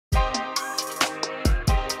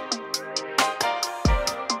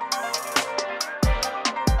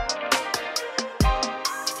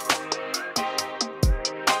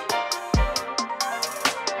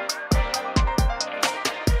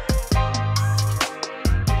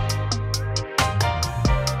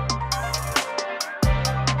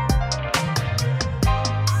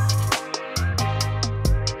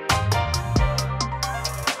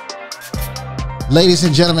Ladies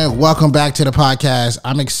and gentlemen, welcome back to the podcast.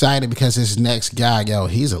 I'm excited because this next guy,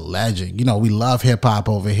 he's a legend. You know, we love hip hop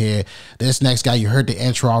over here. This next guy, you heard the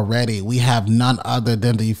intro already. We have none other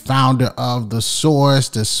than the founder of The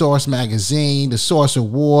Source Magazine, The Source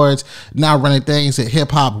Awards, now running things at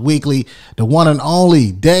Hip Hop Weekly. The one and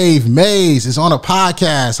only Dave Mays is on a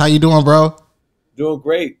podcast. How you doing, bro? Doing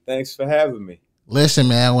great. Thanks for having me. Listen,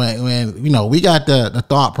 man, when we got the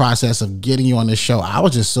thought process of getting you on this show, I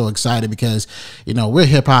was just so excited because, we're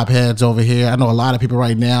hip hop heads over here. I know a lot of people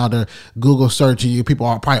right now, they're Google searching you. People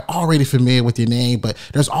are probably already familiar with your name, but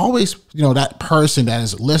there's always, that person that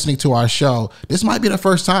is listening to our show. This might be the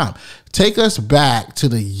first time. Take us back to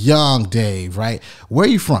the young Dave, right? Where are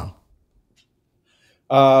you from?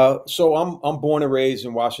 So I'm born and raised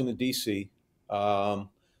in Washington, D.C. I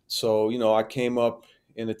came up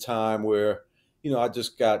in a time where I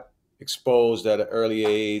just got exposed at an early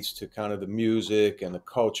age to kind of the music and the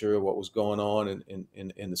culture, what was going on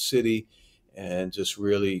in the city, and just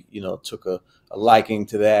really, took a liking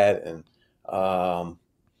to that. And,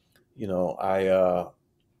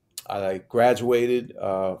 I graduated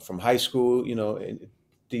from high school, in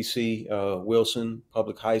DC, Wilson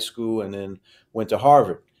Public High School, and then went to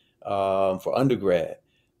Harvard for undergrad.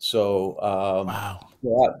 So Wow.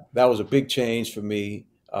 that was a big change for me.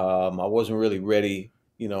 I wasn't really ready,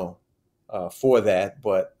 for that,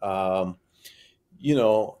 but I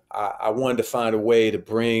wanted to find a way to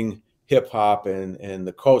bring hip hop and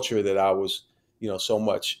the culture that I was, so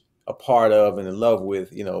much a part of and in love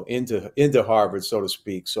with, into Harvard, so to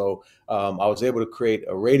speak. So I was able to create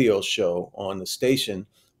a radio show on the station,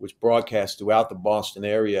 which broadcast throughout the Boston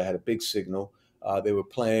area, had a big signal. They were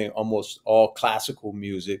playing almost all classical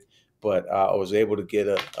music, but I was able to get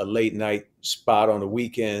a late night spot on the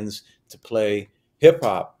weekends to play hip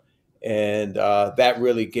hop. And that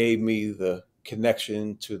really gave me the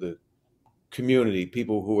connection to the community.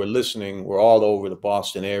 People who were listening were all over the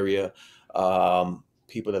Boston area.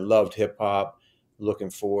 People that loved hip hop, looking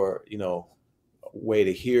for, a way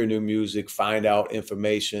to hear new music, find out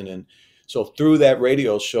information. And so through that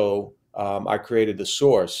radio show, I created The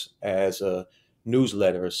Source as a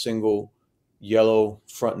newsletter, a single yellow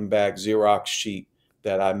front and back Xerox sheet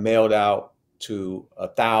that I mailed out to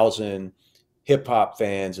 1,000 hip hop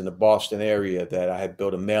fans in the Boston area. That I had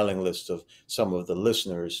built a mailing list of some of the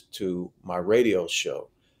listeners to my radio show.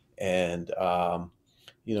 And,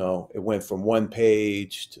 it went from 1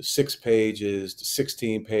 page to 6 pages to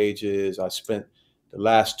 16 pages. I spent the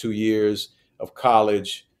last 2 years of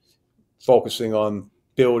college focusing on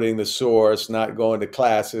building The Source, not going to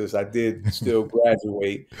classes. I did still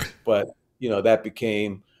graduate, but that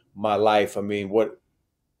became my life. I mean, what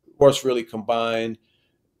Source really combined,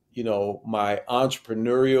 my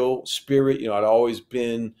entrepreneurial spirit. I'd always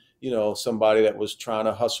been, somebody that was trying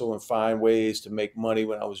to hustle and find ways to make money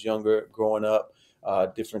when I was younger, growing up,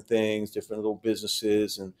 different things, different little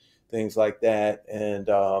businesses and things like that. And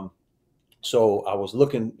so I was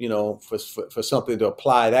looking, for something to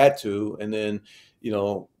apply that to. And then,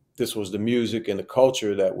 this was the music and the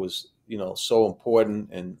culture that was, so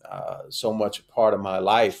important and so much a part of my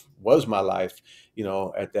life, was my life,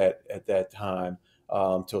 at that time.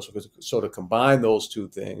 So to combine those two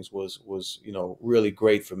things was really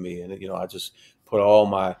great for me. And, I just put all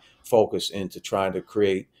my focus into trying to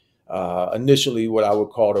create initially what I would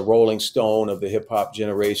call the Rolling Stone of the hip hop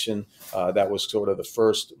generation. That was sort of the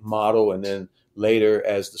first model. And then later,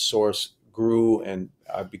 as The Source grew and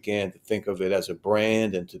I began to think of it as a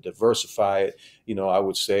brand and to diversify it, I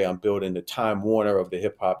would say I'm building the Time Warner of the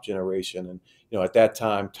hip hop generation. And, at that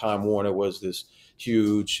time, Time Warner was this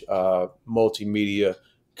huge multimedia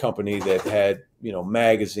company that had,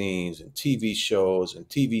 magazines and TV shows and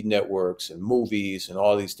TV networks and movies and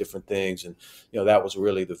all these different things. And, that was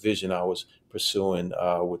really the vision I was pursuing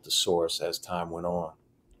with The Source as time went on.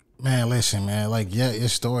 Man, listen, man, your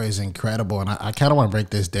story is incredible. And I kind of want to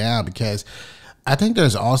break this down because I think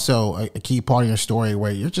there's also a key part of your story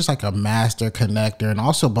where you're just like a master connector, and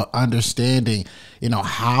also but understanding,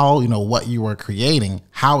 how, what you were creating,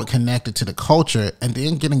 how it connected to the culture, and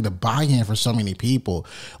then getting the buy-in for so many people.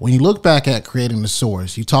 When you look back at creating The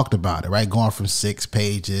Source, you talked about it, right? Going from 6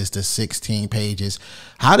 pages to 16 pages.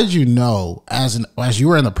 How did you know as you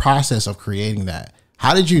were in the process of creating that?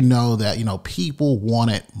 How did you know that, people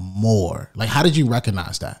wanted more? Like, how did you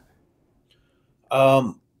recognize that?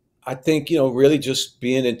 I think, really just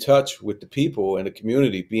being in touch with the people and the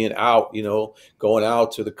community, being out, going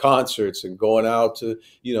out to the concerts and going out to,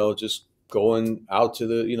 just going out to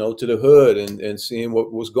the, to the hood and seeing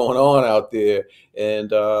what was going on out there.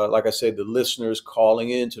 And like I said, the listeners calling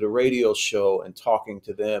in to the radio show and talking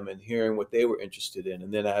to them and hearing what they were interested in.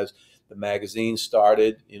 And then as the magazine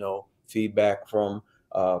started, feedback from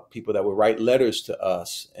people that would write letters to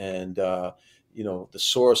us, and the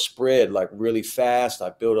source spread like really fast. I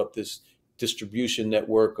built up this distribution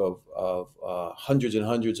network of hundreds and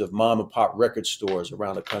hundreds of mom and pop record stores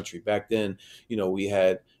around the country. Back then, we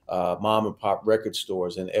had mom and pop record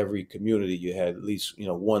stores in every community. You had at least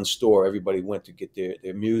one store everybody went to get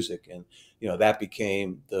their music, and that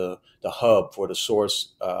became the hub for the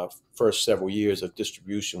source. First several years of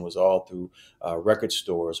distribution was all through record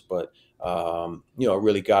stores, but it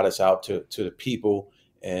really got us out to the people,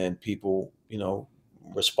 and people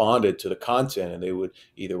responded to the content, and they would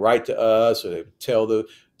either write to us or they would tell the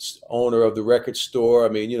owner of the record store. I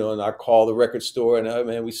mean, and I call the record store, and oh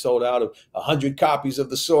man, we sold out of 100 copies of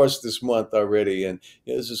the source this month already, and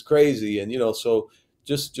this is crazy. And so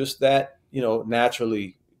just that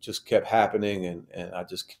naturally just kept happening, and I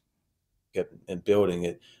just kept and building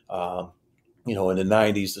it. In the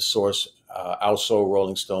 90s, the source outsold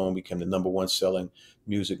Rolling Stone, became the number one selling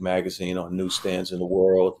music magazine on newsstands in the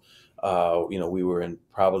world. We were in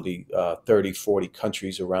probably 30, 40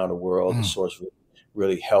 countries around the world. The Mm. source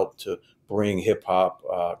really helped to bring hip hop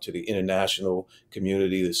to the international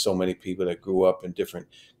community. There's so many people that grew up in different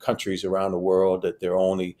countries around the world that their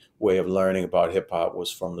only way of learning about hip hop was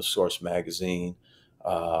from the Source magazine.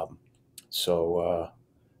 Um,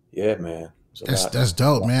 yeah, man, it's a That's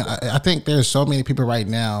dope, man. I think there's so many people right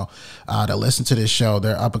now that listen to this show.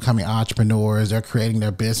 They're up and coming entrepreneurs. They're creating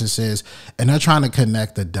their businesses, and they're trying to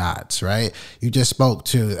connect the dots. Right? You just spoke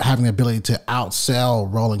to having the ability to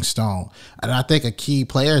outsell Rolling Stone, and I think a key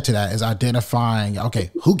player to that is identifying,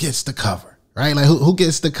 okay, who gets the cover. Right? Like who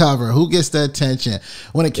gets the cover? Who gets the attention?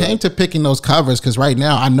 When it came to picking those covers, because right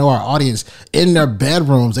now I know our audience in their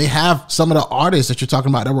bedrooms, they have some of the artists that you're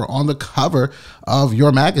talking about that were on the cover of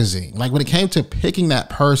your magazine. Like when it came to picking that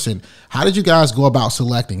person, how did you guys go about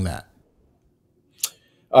selecting that?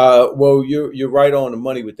 Well, you're right on the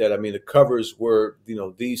money with that. I mean, the covers were,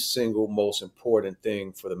 the single most important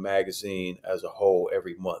thing for the magazine as a whole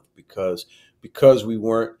every month, because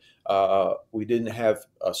we didn't have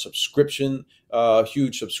a subscription,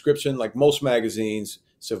 huge subscription. Like most magazines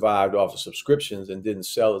survived off of subscriptions and didn't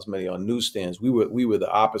sell as many on newsstands. We were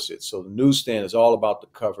the opposite. So the newsstand is all about the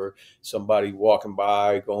cover. Somebody walking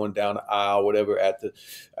by, going down the aisle, whatever, at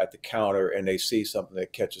the counter, and they see something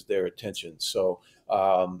that catches their attention. So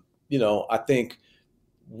I think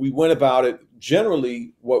we went about it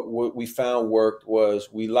generally. What we found worked was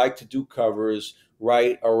we like to do covers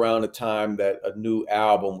right around the time that a new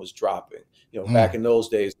album was dropping. Back Mm. in those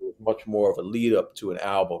days, there was much more of a lead up to an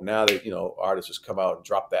album. Now that artists just come out and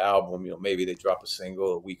drop the album, maybe they drop a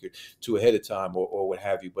single a week or two ahead of time, or what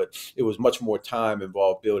have you. But it was much more time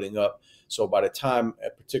involved building up. So by the time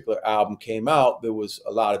a particular album came out, there was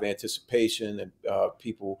a lot of anticipation, and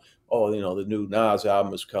people, oh, the new Nas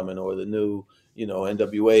album is coming, or the new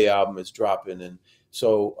NWA album is dropping, and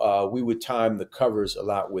so we would time the covers a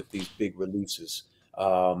lot with these big releases.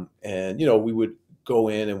 And we would go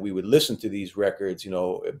in and we would listen to these records,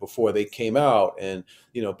 before they came out, and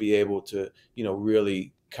be able to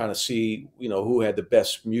really kind of see who had the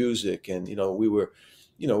best music, and we were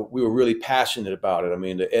really passionate about it. I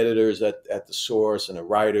mean, the editors at the source and the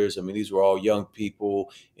writers, I mean, these were all young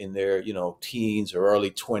people in their teens or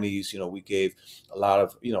early 20s. We gave a lot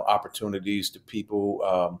of opportunities to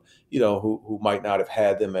people who might not have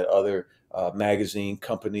had them at other magazine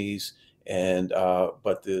companies. And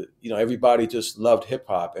but everybody just loved hip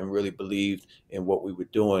hop and really believed in what we were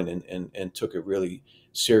doing, and took it really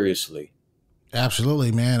seriously.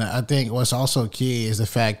 Absolutely, man. I think what's also key is the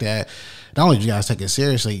fact that not only did you guys take it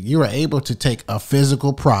seriously, you were able to take a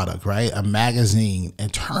physical product, right, a magazine,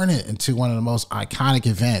 and turn it into one of the most iconic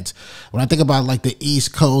events. When I think about like the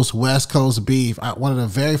East Coast, West Coast beef, one of the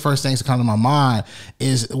very first things that come to my mind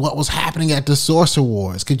is what was happening at the Source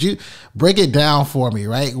Awards. Could you break it down for me,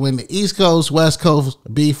 right? When the East Coast, West Coast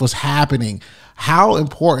beef was happening, how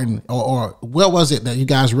important or what was it that you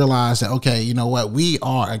guys realized that, okay, you know what, we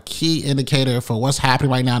are a key indicator for what's happening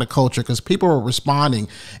right now in the culture, because people are responding.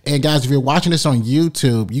 And guys, if you're watching this on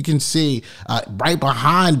YouTube, you can see right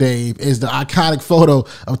behind Dave is the iconic photo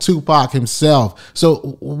of Tupac himself.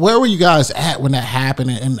 So where were you guys at when that happened,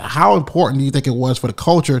 and how important do you think it was for the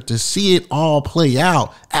culture to see it all play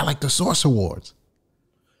out at like the Source Awards?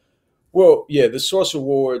 Well, yeah, the Source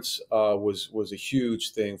Awards was a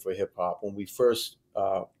huge thing for hip hop when we first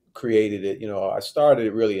created it. I started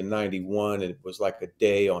it really in '91, and it was like a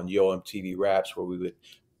day on Yo MTV Raps where we would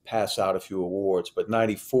pass out a few awards. But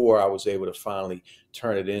 94, I was able to finally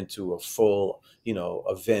turn it into a full,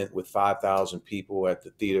 event with 5,000 people at the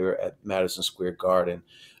theater at Madison Square Garden.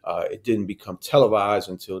 It didn't become televised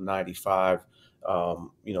until 95,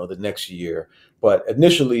 the next year. But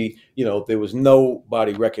initially, there was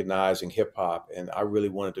nobody recognizing hip hop. And I really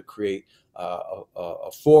wanted to create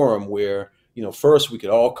a forum where, first we could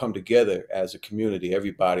all come together as a community,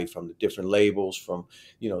 everybody from the different labels, from,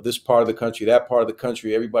 this part of the country, that part of the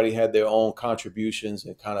country, everybody had their own contributions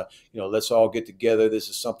and kind of, let's all get together. This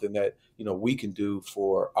is something that, we can do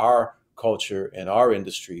for our culture and our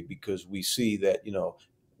industry, because we see that,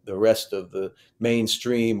 the rest of the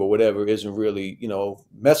mainstream or whatever isn't really,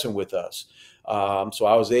 messing with us. So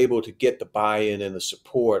I was able to get the buy-in and the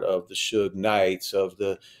support of the Suge Knights, of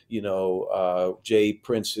the, Jay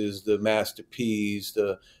Princes, the Master P's,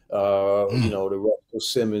 the, Mm. the Russell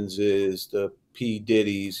Simmonses, the P.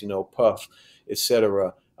 Diddy's, Puff,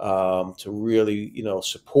 etc., to really,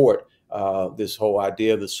 support this whole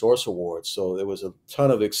idea of the Source Awards. So there was a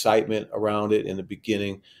ton of excitement around it in the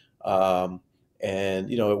beginning. And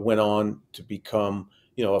it went on to become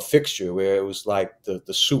a fixture where it was like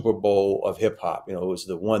the Super Bowl of hip hop. It was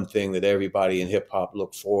the one thing that everybody in hip hop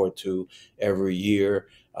looked forward to every year.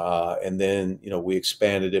 And then we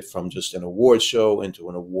expanded it from just an award show into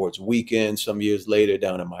an awards weekend some years later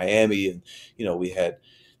down in Miami. And we had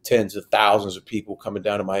tens of thousands of people coming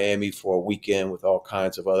down to Miami for a weekend with all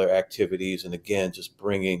kinds of other activities. And again, just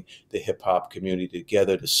bringing the hip hop community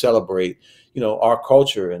together to celebrate, our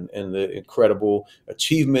culture and the incredible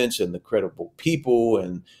achievements and the credible people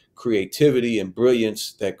and creativity and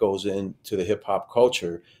brilliance that goes into the hip hop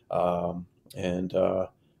culture. And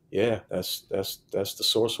Yeah, that's the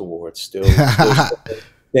Source Award. Still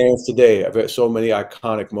stands today. I've had so many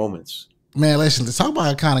iconic moments. Man, listen, let's talk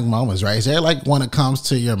about iconic moments, right? Is there like one that comes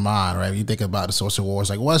to your mind, right? When you think about the Source Awards,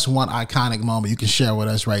 like what's one iconic moment you can share with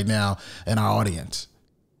us right now and our audience?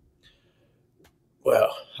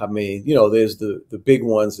 Well, I mean, there's the big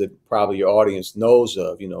ones that probably your audience knows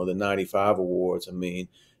of, the 95 awards. I mean,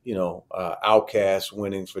 Outkast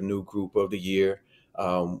winning for New Group of the Year,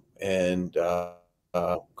 and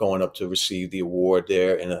going up to receive the award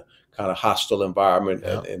there in a kind of hostile environment.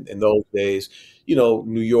 Yep. And in those days,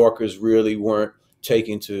 New Yorkers really weren't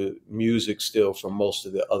taking to music still from most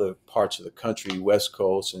of the other parts of the country, West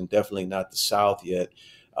Coast, and definitely not the South yet.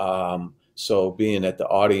 So being at the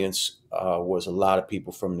audience was a lot of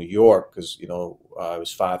people from New York, because it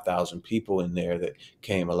was 5,000 people in there that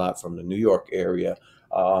came a lot from the New York area.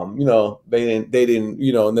 They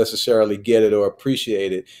didn't necessarily get it or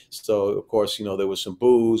appreciate it. So of course there was some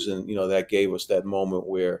boos, and that gave us that moment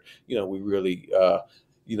where we really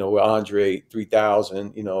where Andre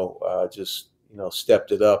 3000 just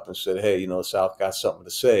stepped it up and said, hey, the South got something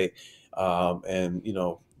to say. And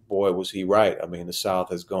boy, was he right. I mean, the South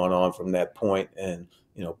has gone on from that point and,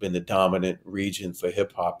 been the dominant region for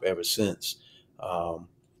hip hop ever since.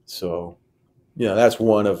 So, that's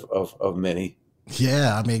one of many.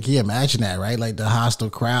 Yeah, I mean, can you imagine that, right? Like the hostile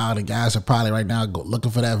crowd, and guys are probably right now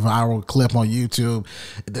looking for that viral clip on YouTube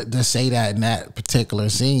to say that in that particular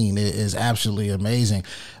scene is absolutely amazing.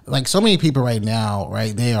 Like so many people right now,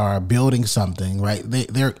 right? They are building something, right?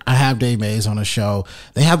 I have Dave Mays on the show.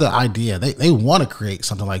 They have the idea. They want to create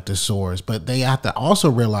something like this Source, but they have to also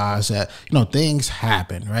realize that, things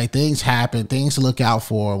happen, right? Things happen, things to look out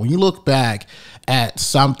for. When you look back at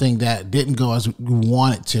something that didn't go as you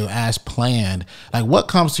wanted to, as planned, like what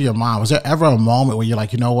comes to your mind? Was there ever a moment where you're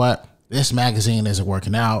like, you know what, this magazine isn't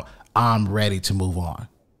working out, I'm ready to move on?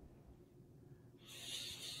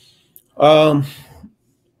 Um,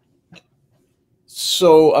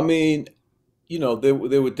 so, I mean, there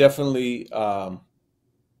were definitely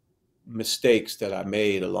mistakes that I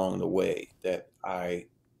made along the way that I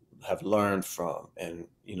have learned from, and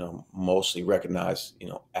mostly recognized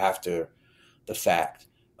after the fact.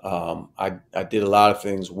 I did a lot of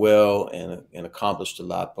things well and accomplished a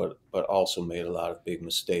lot, but also made a lot of big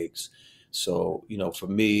mistakes. So for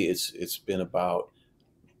me, it's been about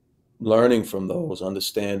learning from those,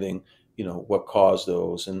 understanding what caused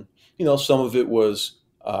those, and some of it was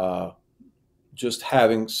just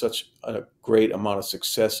having such a great amount of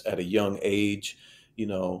success at a young age.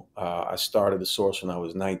 I started the Source when I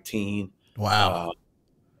was 19. Wow. Uh,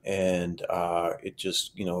 and it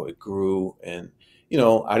just it grew. And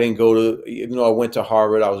I didn't go to, I went to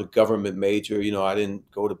Harvard. I was a government major. I didn't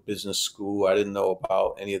go to business school. I didn't know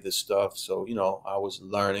about any of this stuff. So I was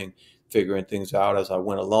learning, figuring things out as I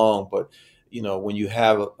went along. But when you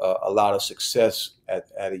have a lot of success at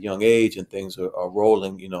a young age and things are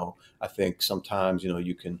rolling, I think sometimes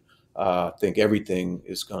you can think everything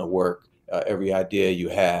is going to work every idea you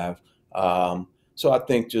have. So I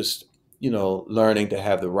think just, learning to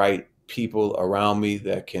have the right people around me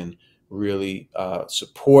that can really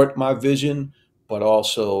support my vision, but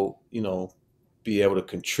also, be able to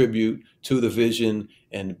contribute to the vision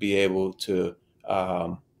and be able to,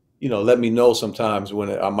 let me know sometimes when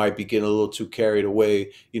I might be getting a little too carried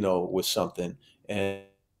away, with something, and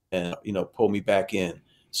pull me back in.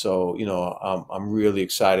 So, I'm really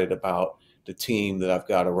excited about the team that I've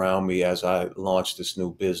got around me as I launch this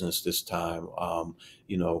new business this time. I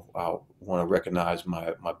want to recognize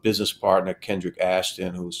my business partner, Kendrick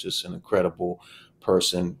Ashton, who's just an incredible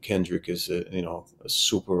person. Kendrick is a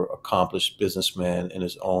super accomplished businessman in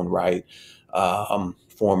his own right.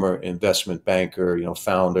 Former investment banker,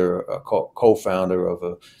 founder, co-founder of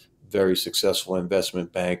a very successful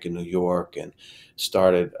investment bank in New York, and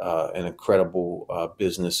started an incredible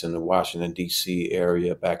business in the Washington, D.C.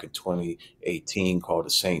 area back in 2018 called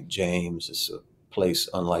the St. James. It's a place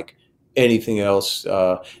unlike anything else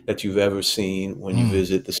that you've ever seen when you Mm.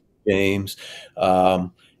 visit the St. James.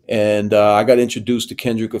 Um, and I got introduced to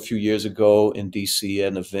Kendrick a few years ago in DC at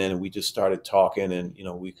an event, and we just started talking, and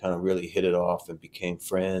we kind of really hit it off and became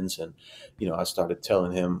friends. And I started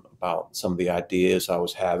telling him about some of the ideas I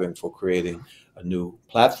was having for creating a new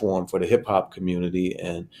platform for the hip hop community.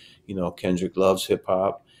 And Kendrick loves hip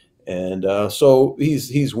hop, and so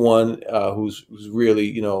he's one who's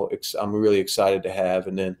really, I'm really excited to have.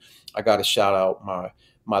 And then I got to shout out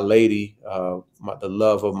my lady, the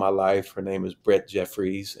love of my life. Her name is Brett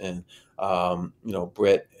Jeffries, and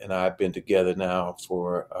Brett and I have been together now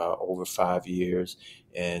for over 5 years,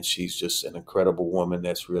 and she's just an incredible woman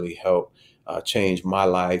that's really helped change my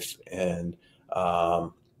life. And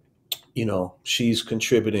um, she's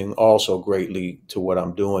contributing also greatly to what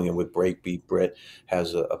I'm doing. And with Breakbeat, Brett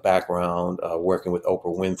has a background working with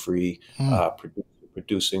Oprah Winfrey, Mm. uh, produ-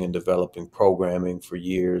 producing and developing programming for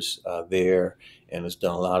years there, and has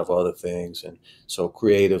done a lot of other things. And so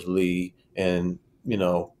creatively and,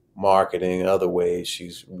 marketing and other ways,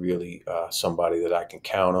 she's really somebody that I can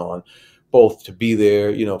count on, both to be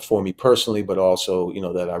there, for me personally, but also,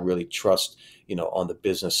 that I really trust, on the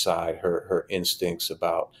business side, her instincts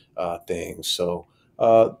about things. So,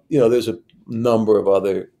 there's a number of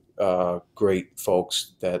other great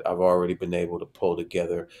folks that I've already been able to pull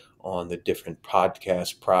together on the different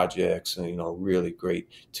podcast projects, and really great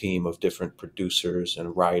team of different producers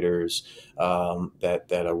and writers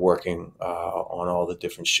that are working on all the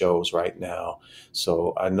different shows right now.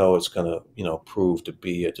 So I know it's going to prove to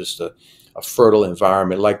be just a fertile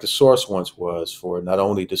environment, like the Source once was, for not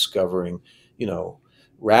only discovering you know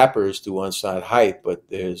rappers through Unsigned Hype, but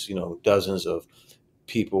there's dozens of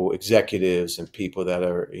people, executives, and people that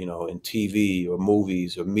are in TV or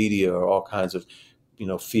movies or media or all kinds of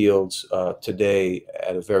fields today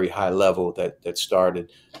at a very high level that started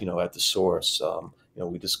at the Source.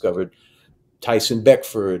 We discovered Tyson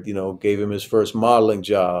Beckford, gave him his first modeling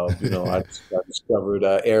job. I discovered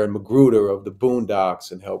Aaron Magruder of the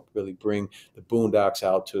Boondocks and helped really bring the Boondocks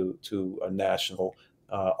out to a national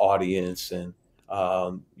audience. And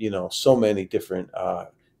so many different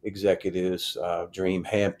executives. Dream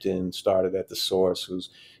Hampton started at the Source, who's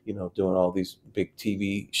doing all these big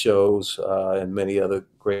TV shows, and many other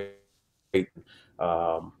great.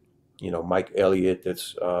 Um, Mike Elliott,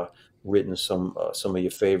 that's written some of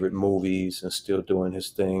your favorite movies and still doing his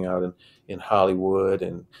thing out in Hollywood,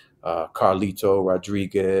 and Carlito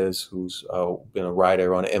Rodriguez, who's been a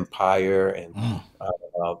writer on Empire, and Mm.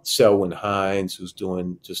 Selwyn Hines, who's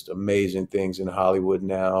doing just amazing things in Hollywood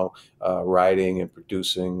now, writing and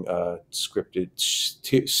producing scripted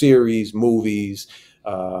series, movies.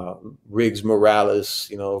 Uh, Riggs Morales,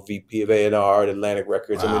 VP of A&R at Atlantic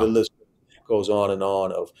Records. I mean, the Wow. list goes on and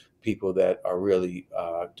on of people that are really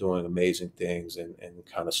doing amazing things, and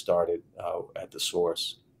kind of started at the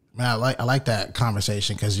Source. Man, I like that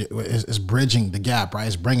conversation because it's bridging the gap, right?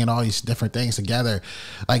 It's bringing all these different things together.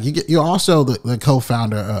 Like you're also the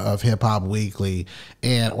co-founder of Hip Hop Weekly,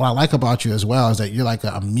 and what I like about you as well is that you're like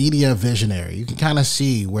a media visionary. You can kind of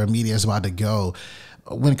see where media is about to go.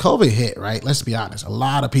 When COVID hit, right? Let's be honest. A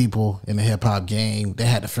lot of people in the hip hop game, they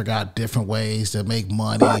had to figure out different ways to make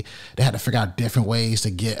money. They had to figure out different ways to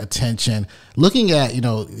get attention. Looking at,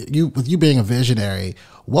 you with you being a visionary,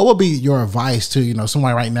 what would be your advice to,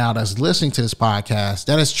 someone right now that's listening to this podcast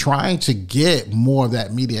that is trying to get more of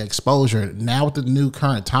that media exposure now with the new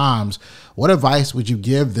current times? What advice would you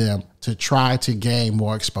give them to try to gain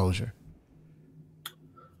more exposure?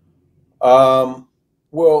 Um,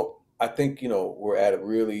 well, I think we're at a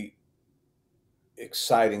really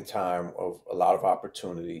exciting time of a lot of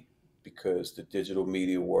opportunity, because the digital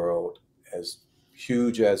media world has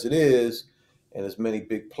huge as it is, and as many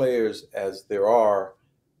big players as there are,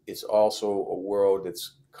 it's also a world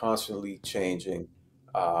that's constantly changing.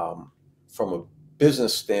 Um, from a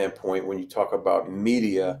business standpoint, when you talk about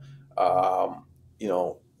media, um, you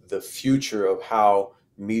know, the future of how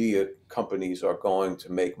media companies are going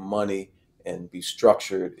to make money and be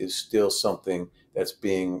structured is still something that's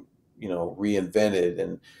being, reinvented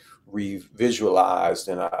and revisualized.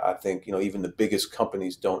 And I think, even the biggest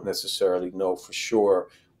companies don't necessarily know for sure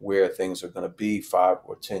where things are going to be 5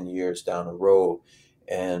 or 10 years down the road.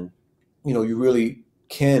 And, you really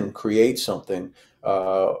can create something.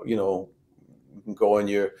 You can go in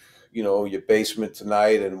your basement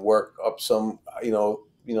tonight and work up some,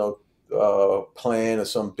 plan or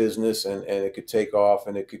some business, and it could take off,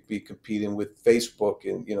 and it could be competing with Facebook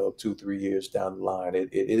in 2 3 years down the line. It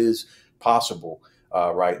is possible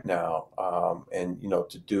right now, and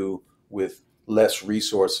to do with less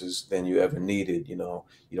resources than you ever needed. You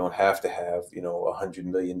don't have to have $100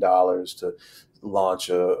 million to launch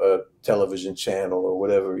a television channel or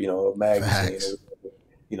whatever, a magazine, Facts.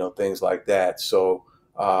 things like that. So,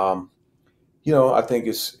 um, I think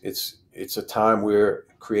it's a time where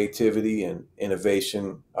creativity and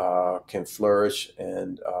innovation can flourish,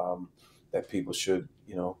 and that people should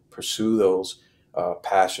pursue those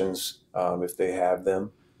passions if they have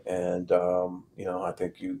them. And I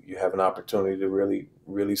think you have an opportunity to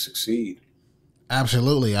really succeed.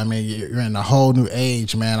 Absolutely. I mean, you're in a whole new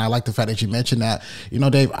age, man. I like the fact that you mentioned that.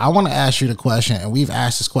 Dave, I want to ask you the question, and we've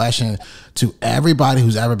asked this question to everybody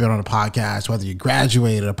who's ever been on a podcast, whether you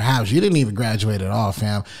graduated or perhaps you didn't even graduate at all,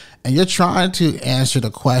 fam. And you're trying to answer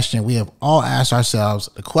the question we have all asked ourselves,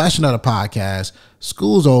 the question of the podcast: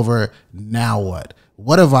 school's over, now what?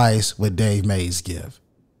 What advice would Dave Mays give?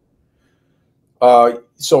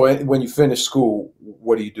 So when you finish school,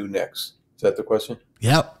 what do you do next? Is that the question?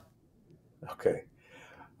 Yep. Okay.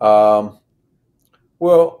 Um,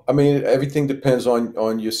 Well, I mean, everything depends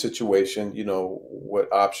on your situation.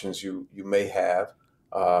 What options you may have.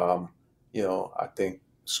 Um, I think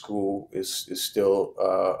school is still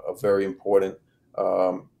a very important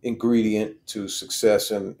ingredient to success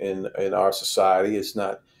in our society. It's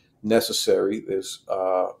not necessary.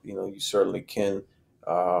 You certainly can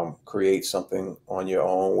create something on your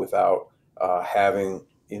own without having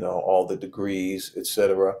all the degrees,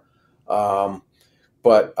 etc. Um,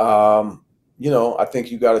 but I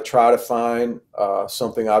think you got to try to find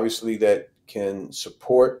something, obviously, that can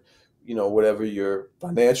support, whatever your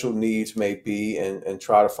financial needs may be, and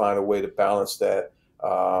try to find a way to balance that,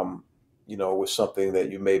 with something that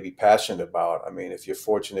you may be passionate about. I mean, if you're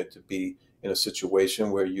fortunate to be in a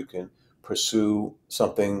situation where you can pursue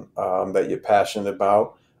something that you're passionate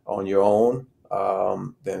about on your own,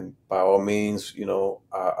 then by all means,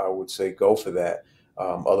 I would say go for that.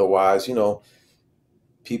 Otherwise,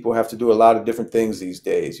 people have to do a lot of different things these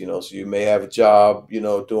days, so you may have a job,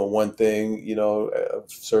 doing one thing, a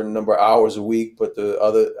certain number of hours a week, but the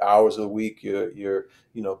other hours of the week you're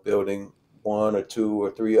building one or two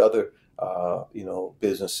or three other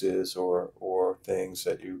businesses or things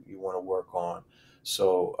that you want to work on.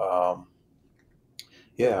 So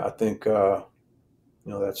yeah, I think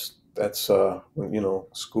when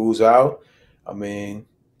school's out. I mean,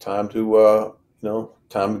 time to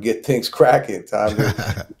time to get things cracking, time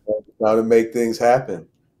to make things happen,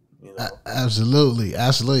 you know. Absolutely,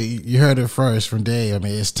 absolutely. You heard it first from Dave. I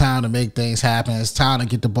mean, it's time to make things happen. It's time to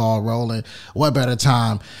get the ball rolling. What better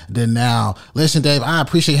time than now? Listen, Dave, I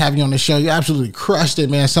appreciate having you on the show. You absolutely crushed it,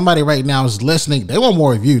 man. Somebody right now is listening. They want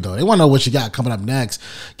more of you, though. They want to know what you got coming up next.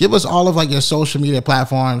 Give us all of like your social media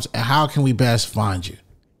platforms and how can we best find you?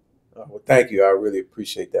 Well, thank you. I really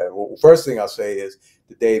appreciate that. Well, first thing I'll say is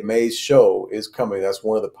the Dave Mays Show is coming. That's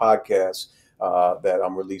one of the podcasts that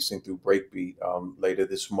I'm releasing through Breakbeat later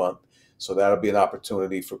this month. So that'll be an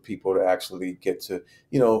opportunity for people to actually get to,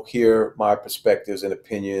 hear my perspectives and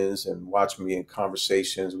opinions, and watch me in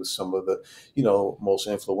conversations with some of the, most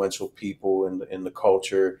influential people in the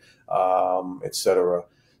culture, et cetera.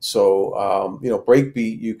 So,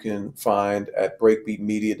 Breakbeat you can find at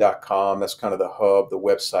breakbeatmedia.com. That's kind of the hub, the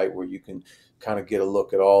website where you can kind of get a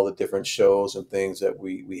look at all the different shows and things that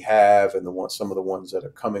we have, and some of the ones that are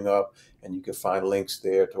coming up. And you can find links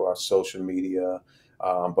there to our social media.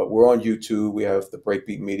 But we're on YouTube. We have the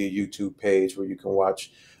Breakbeat Media YouTube page where you can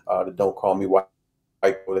watch the Don't Call Me White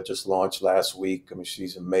that just launched last week. I mean,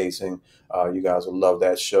 she's amazing. You guys will love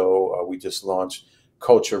that show. We just launched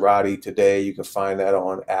Culturati today. You can find that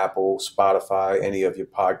on Apple, Spotify, any of your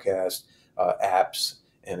podcast apps.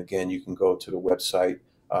 And again, you can go to the website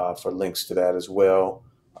for links to that as well.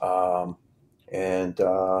 And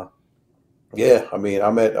Yeah, I mean,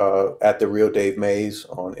 I'm at the real Dave Mays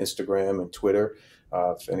on Instagram and Twitter.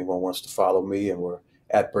 If anyone wants to follow me, and we're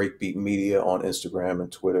at Breakbeat Media on Instagram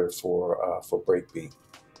and Twitter for Breakbeat.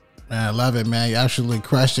 Man, I love it, man. You absolutely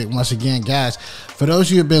crushed it. Once again, guys, for those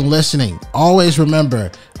of you who have been listening, always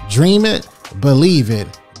remember, dream it, believe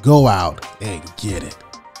it, go out and get it.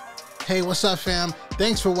 Hey, what's up, fam?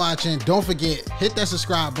 Thanks for watching. Don't forget, hit that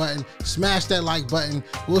subscribe button, smash that like button.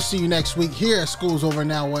 We'll see you next week here at School's Over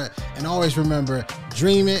Now What? And always remember,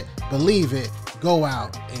 dream it, believe it, go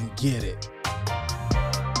out and get it.